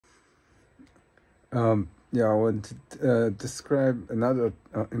Yeah, I want to describe another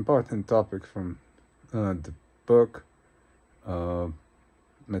important topic from the book, uh,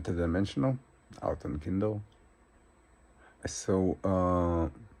 Metadimensional, out on Kindle. So,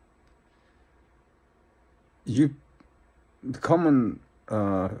 you the common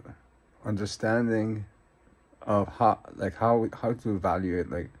understanding of how to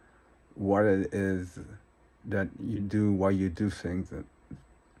evaluate like what it is that you do, why you do things,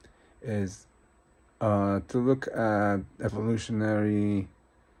 is to look at evolutionary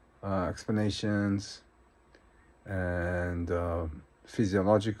explanations and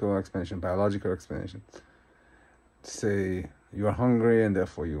physiological explanation, biological explanation. Say you're hungry and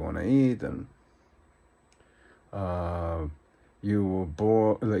therefore you want to eat, and you were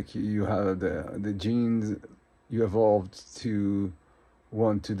born, like you have the genes, you evolved to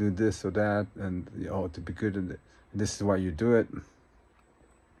want to do this or that, and to be good at it. This is why you do it.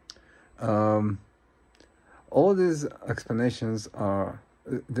 All these explanations are,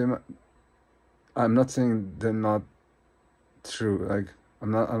 I'm not saying they're not true. Like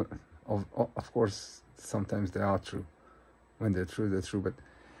of course, sometimes they are true. When they're true, they're true. But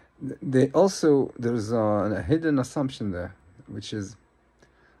they also, there's a hidden assumption there, which is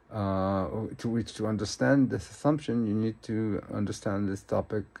to understand this assumption, you need to understand this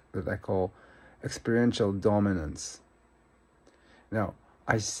topic that I call experiential dominance. Now,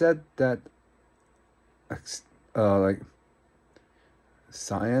 I said that like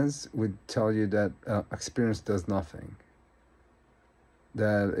science would tell you that experience does nothing,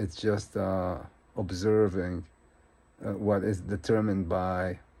 that it's just observing what is determined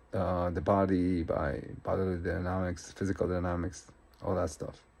by the body, by bodily dynamics, physical dynamics, all that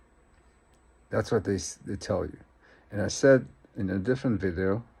stuff. That's what they tell you. And I said in a different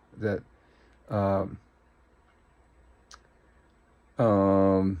video that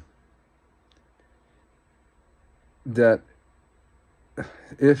that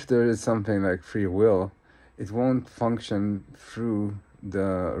if there is something like free will, it won't function through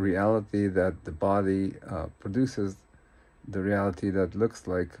the reality that the body produces, the reality that looks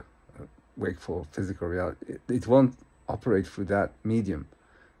like wakeful physical reality. It won't operate through that medium.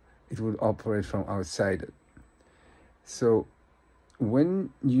 It would operate from outside it. So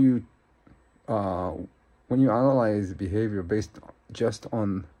when you analyze behavior based just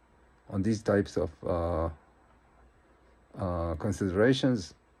on these types of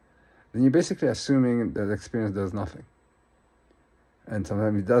considerations, then you're basically assuming that experience does nothing, and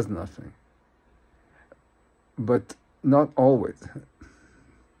sometimes it does nothing, but not always.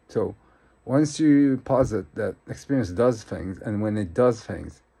 So once you posit that experience does things, and when it does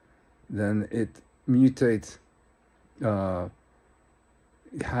things, then it mutates, it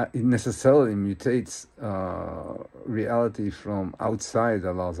necessarily mutates reality from outside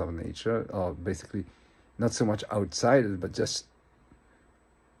the laws of nature, or basically not so much outside it, but just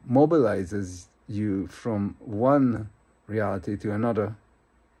mobilizes you from one reality to another,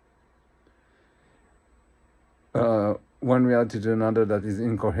 one reality to another that is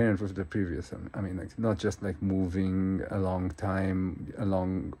incoherent with the previous. I mean, like, not just like moving a long time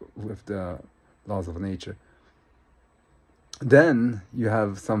along with the laws of nature. Then you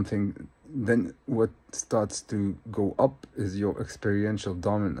have something, then what starts to go up is your experiential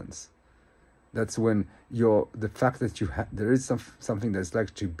dominance. That's when the fact that there is something that's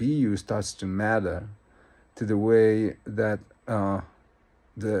like to be you starts to matter to the way that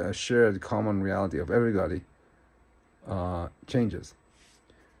the shared common reality of everybody changes.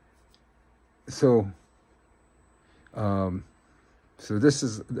 So this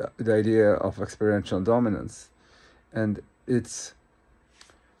is the idea of experiential dominance, and it's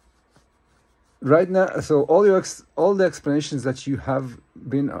right now. So all the explanations that you have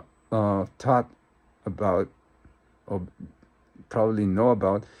been taught about, or probably know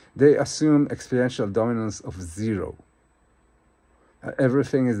about, they assume experiential dominance of zero.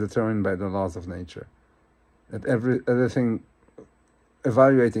 Everything is determined by the laws of nature. That everything,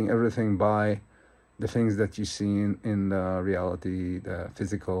 evaluating everything by the things that you see in the reality, the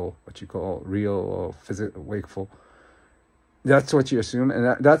physical, what you call real or wakeful. That's what you assume,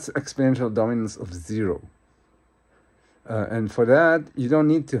 and that's experiential dominance of zero. And for that, you don't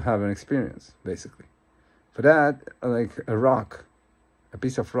need to have an experience, basically. For that, like a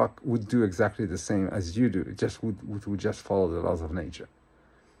piece of rock would do exactly the same as you do. It just would just follow the laws of nature.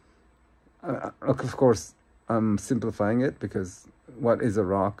 Of course, I'm simplifying it, because what is a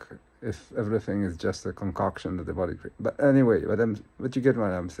rock if everything is just a concoction that the body creates? But anyway, but you get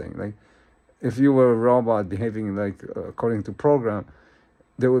what I'm saying. Like, if you were a robot behaving like according to program,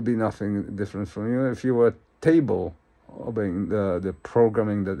 there would be nothing different from you. If you were a table obeying the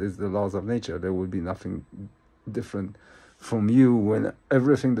programming that is the laws of nature. There will be nothing different from you when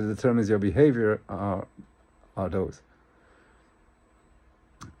everything that determines your behavior are those.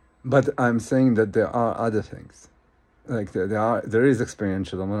 But I'm saying that there are other things. Like there is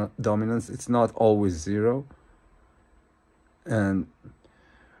experiential dominance. It's not always zero.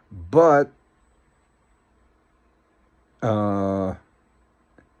 But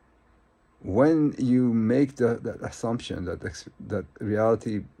when you make that assumption that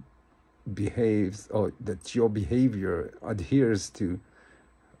reality behaves, or that your behavior adheres to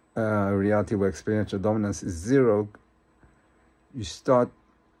reality where experiential dominance is zero, you start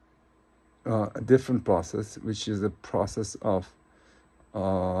a different process, which is a process of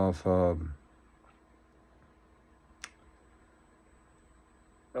I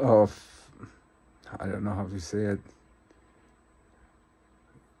don't know how to say it.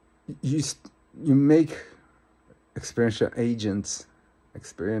 You make experiential agents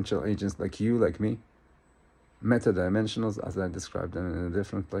like you, like me, metadimensionals, as I described them in a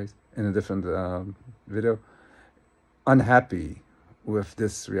different place, in a different video, unhappy with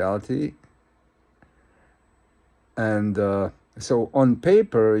this reality. And so on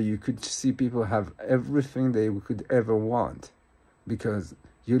paper, you could see people have everything they could ever want, because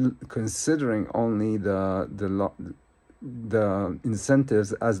you're considering only the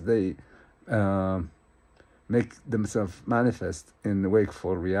incentives as they make themselves manifest in the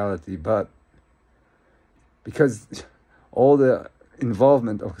wakeful reality. But because all the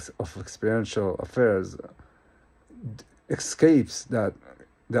involvement of experiential affairs escapes that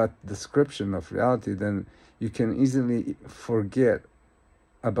description of reality, then you can easily forget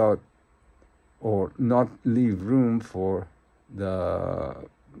about, or not leave room for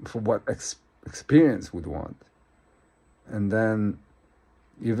what experience would want. And then,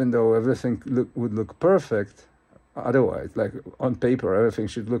 even though everything would look perfect, otherwise, like on paper, everything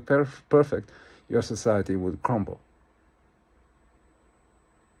should look perfect, your society would crumble.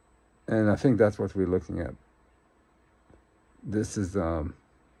 And I think that's what we're looking at. This is, I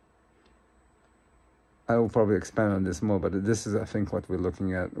will probably expand on this more, but this is, I think, what we're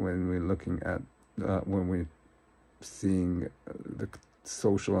looking at when we're seeing the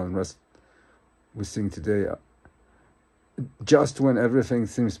social unrest we're seeing today. Just when everything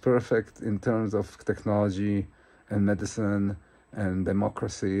seems perfect in terms of technology and medicine and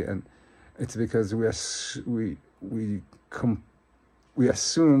democracy, and it's because we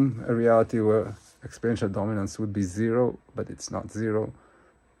assume a reality where experiential dominance would be zero, but it's not zero,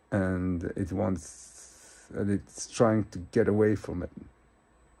 and it's trying to get away from it,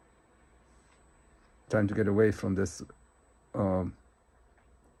 trying to get away from this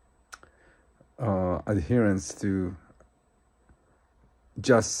adherence to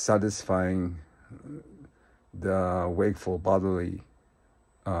just satisfying the wakeful bodily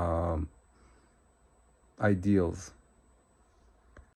ideals.